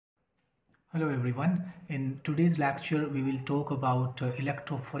Hello everyone. In today's lecture, we will talk about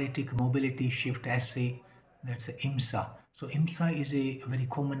electrophoretic mobility shift assay, that's EMSA. So EMSA is a very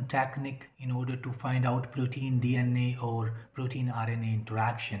common technique in order to find out protein DNA or protein RNA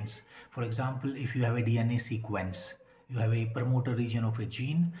interactions. For example, if you have a DNA sequence, you have a promoter region of a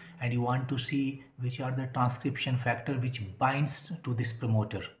gene and you want to see which are the transcription factor which binds to this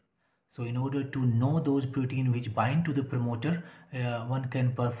promoter. So in order to know those protein which bind to the promoter, one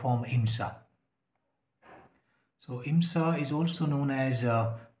can perform EMSA. So EMSA is also known as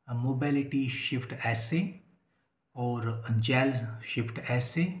a mobility shift assay or a gel shift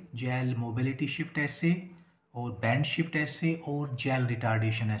assay, gel mobility shift assay or band shift assay or gel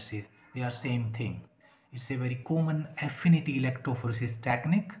retardation assay. They are same thing. It's a very common affinity electrophoresis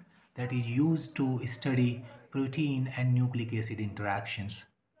technique that is used to study protein and nucleic acid interactions.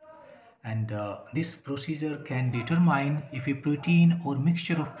 And this procedure can determine if a protein or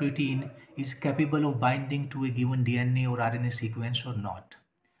mixture of protein is capable of binding to a given DNA or RNA sequence or not.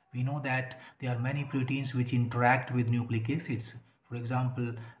 We know that there are many proteins which interact with nucleic acids. For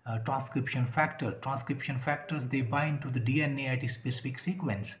example, transcription factor. Transcription factors, they bind to the DNA at a specific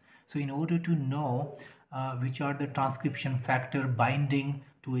sequence. So in order to know which are the transcription factor binding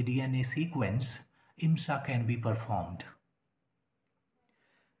to a DNA sequence, EMSA can be performed.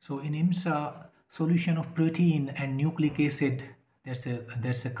 So in EMSA, solution of protein and nucleic acid,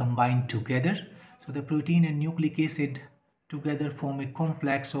 that's a combined together. So the protein and nucleic acid together form a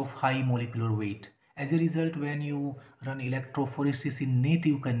complex of high molecular weight. As a result, when you run electrophoresis in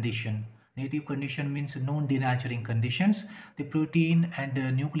native condition means non-denaturing conditions, the protein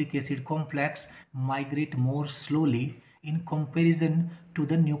and nucleic acid complex migrate more slowly in comparison to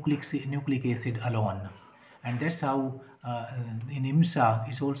the nucleic acid alone. And that's how in EMSA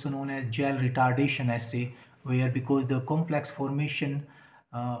is also known as gel retardation assay, where because the complex formation,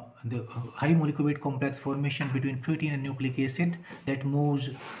 the high molecular weight complex formation between protein and nucleic acid that moves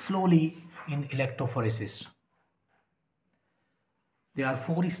slowly in electrophoresis. There are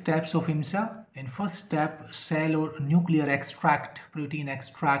 4 steps of EMSA. In first step, cell or nuclear extract, protein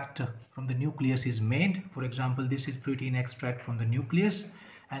extract from the nucleus is made. For example, this is protein extract from the nucleus.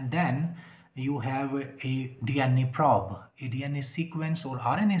 And then you have a DNA probe, a DNA sequence or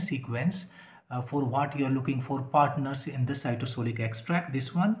RNA sequence for what you are looking for partners in the cytosolic extract,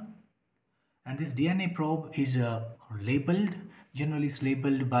 this one. And this DNA probe is labeled, generally it's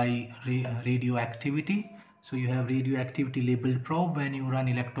labeled by radioactivity. So you have radioactivity labeled probe. When you run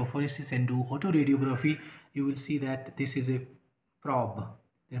electrophoresis and do autoradiography, you will see that this is a probe.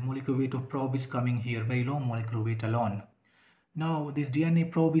 The molecular weight of probe is coming here, very low molecular weight alone. Now this DNA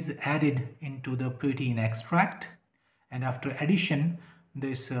probe is added into the protein extract, and after addition,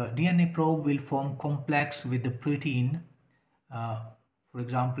 this DNA probe will form complex with the protein. For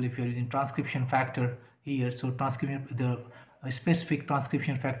example, if you are using transcription factor here, so the specific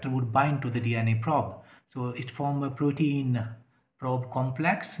transcription factor would bind to the DNA probe. So it forms a protein probe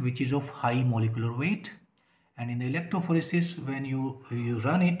complex which is of high molecular weight. And in the electrophoresis, when you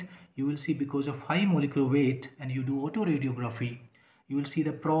run it, you will see because of high molecular weight and you do autoradiography, you will see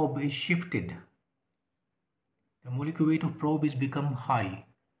the probe is shifted. The molecular weight of probe is become high.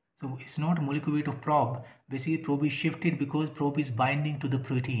 So it's not molecular weight of probe. Basically, probe is shifted because probe is binding to the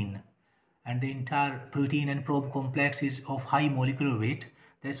protein. And the entire protein and probe complex is of high molecular weight.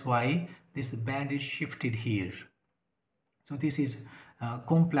 That's why this band is shifted here. So this is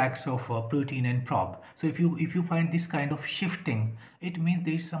complex of protein and probe. So if you find this kind of shifting, it means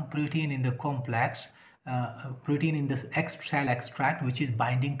there is some protein in the complex, protein in this cell extract which is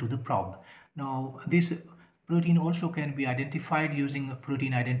binding to the probe. Now this protein also can be identified using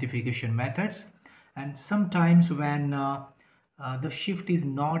protein identification methods, and sometimes when the shift is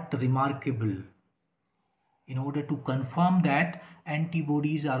not remarkable, in order to confirm that,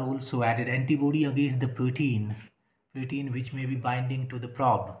 antibodies are also added, antibody against the protein which may be binding to the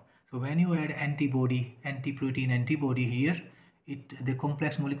probe. So when you add antibody, anti-protein antibody here, the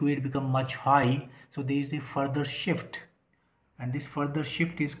complex molecular weight become much high, so there is a further shift, and this further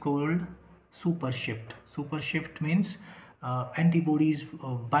shift is called super shift. Super shift means antibodies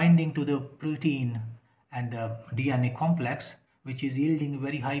binding to the protein and the DNA complex, which is yielding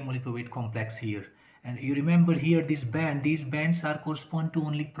very high molecular weight complex here. And you remember here these bands are correspond to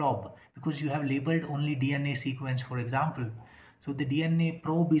only probe because you have labeled only DNA sequence, for example. So the DNA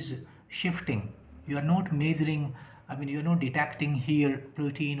probe is shifting. You are not measuring, you are not detecting here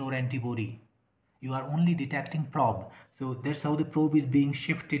protein or antibody. You are only detecting probe. So that's how the probe is being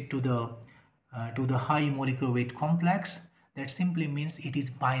shifted to the high molecular weight complex. that simply means it is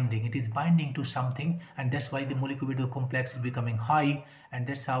binding to something, and that's why the molecular weight of the complex is becoming high, and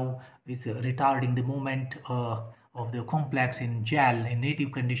that's how it's retarding the movement of the complex in gel in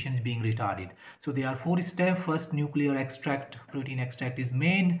native conditions being retarded. So there are 4 steps. First, nuclear extract, protein extract is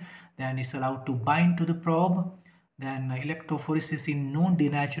made, then it's allowed to bind to the probe, then electrophoresis in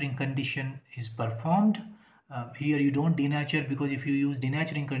non-denaturing condition is performed. Here you don't denature, because if you use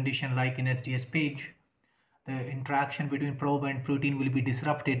denaturing condition like in SDS page, the interaction between probe and protein will be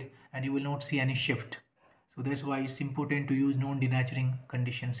disrupted and you will not see any shift. So that's why it's important to use non-denaturing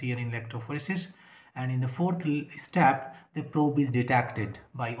conditions here in electrophoresis. And in the 4th step, the probe is detected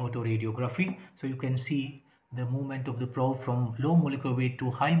by autoradiography. So you can see the movement of the probe from low molecular weight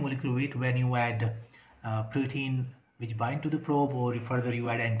to high molecular weight when you add protein which bind to the probe, or further you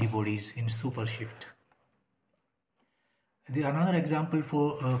add antibodies in supershift. Another example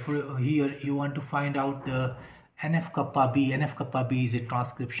for here, you want to find out the NF-kappa B. NF-kappa B is a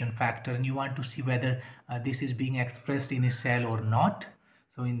transcription factor, and you want to see whether this is being expressed in a cell or not.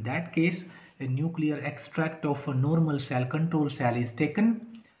 So in that case, a nuclear extract of a normal cell, control cell, is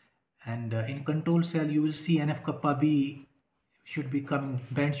taken, and in control cell you will see NF-kappa B should be coming,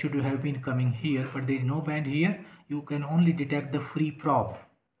 band should have been coming here, but there is no band here. You can only detect the free probe.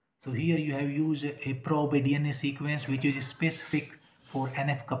 So here you have used a probe, a DNA sequence which is specific for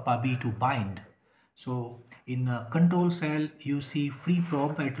NF-kappa B to bind. So in a control cell you see free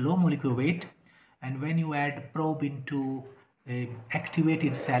probe at low molecular weight, and when you add probe into a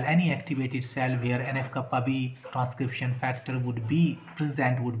activated cell, any activated cell where NF-kappa B transcription factor would be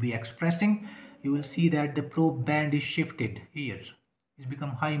present, would be expressing, you will see that the probe band is shifted here. It's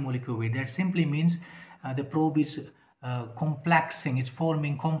become high molecular weight. That simply means the probe is complexing, it's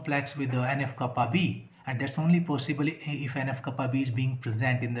forming complex with the NF-kappa B, and that's only possible if NF-kappa B is being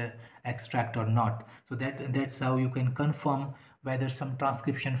present in the extract or not. So that's how you can confirm whether some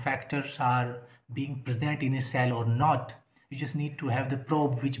transcription factors are being present in a cell or not. You just need to have the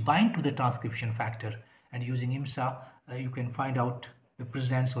probe which bind to the transcription factor, and using EMSA you can find out the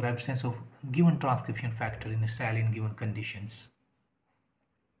presence or absence of given transcription factor in a cell in given conditions.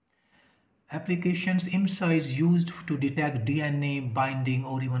 Applications: EMSA is used to detect DNA binding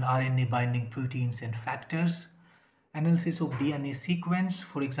or even RNA binding proteins and factors. Analysis of DNA sequence,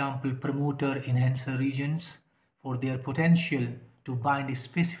 for example, promoter enhancer regions, for their potential to bind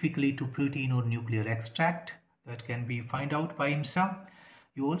specifically to protein or nuclear extract, that can be found out by EMSA.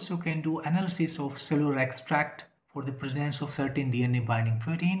 You also can do analysis of cellular extract for the presence of certain DNA binding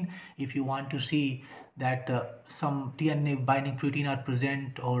protein. If you want to see that some DNA binding protein are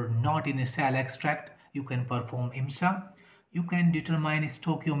present or not in a cell extract, you can perform EMSA. You can determine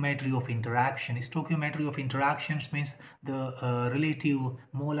stoichiometry of interaction. Stoichiometry of interactions means the relative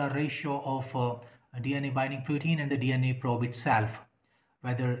molar ratio of DNA binding protein and the DNA probe itself,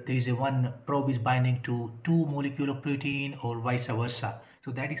 whether there is one probe is binding to 2 molecules of protein or vice versa. So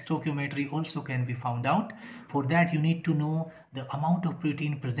that stoichiometry also can be found out. For that you need to know the amount of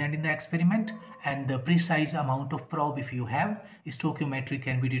protein present in the experiment and the precise amount of probe. If you have, stoichiometry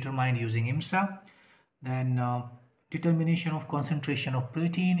can be determined using EMSA. Then determination of concentration of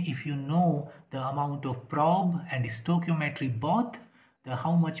protein. If you know the amount of probe and stoichiometry both,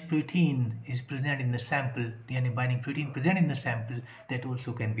 how much protein is present in the sample, DNA binding protein present in the sample, that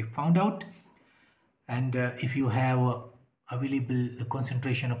also can be found out. And if you have available the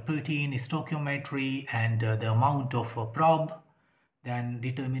concentration of protein, stoichiometry, and the amount of probe, then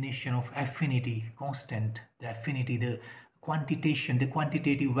determination of affinity constant, the affinity, the quantitation, the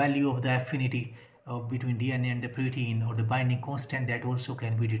quantitative value of the affinity between DNA and the protein, or the binding constant, that also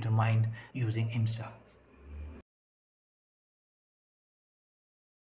can be determined using EMSA.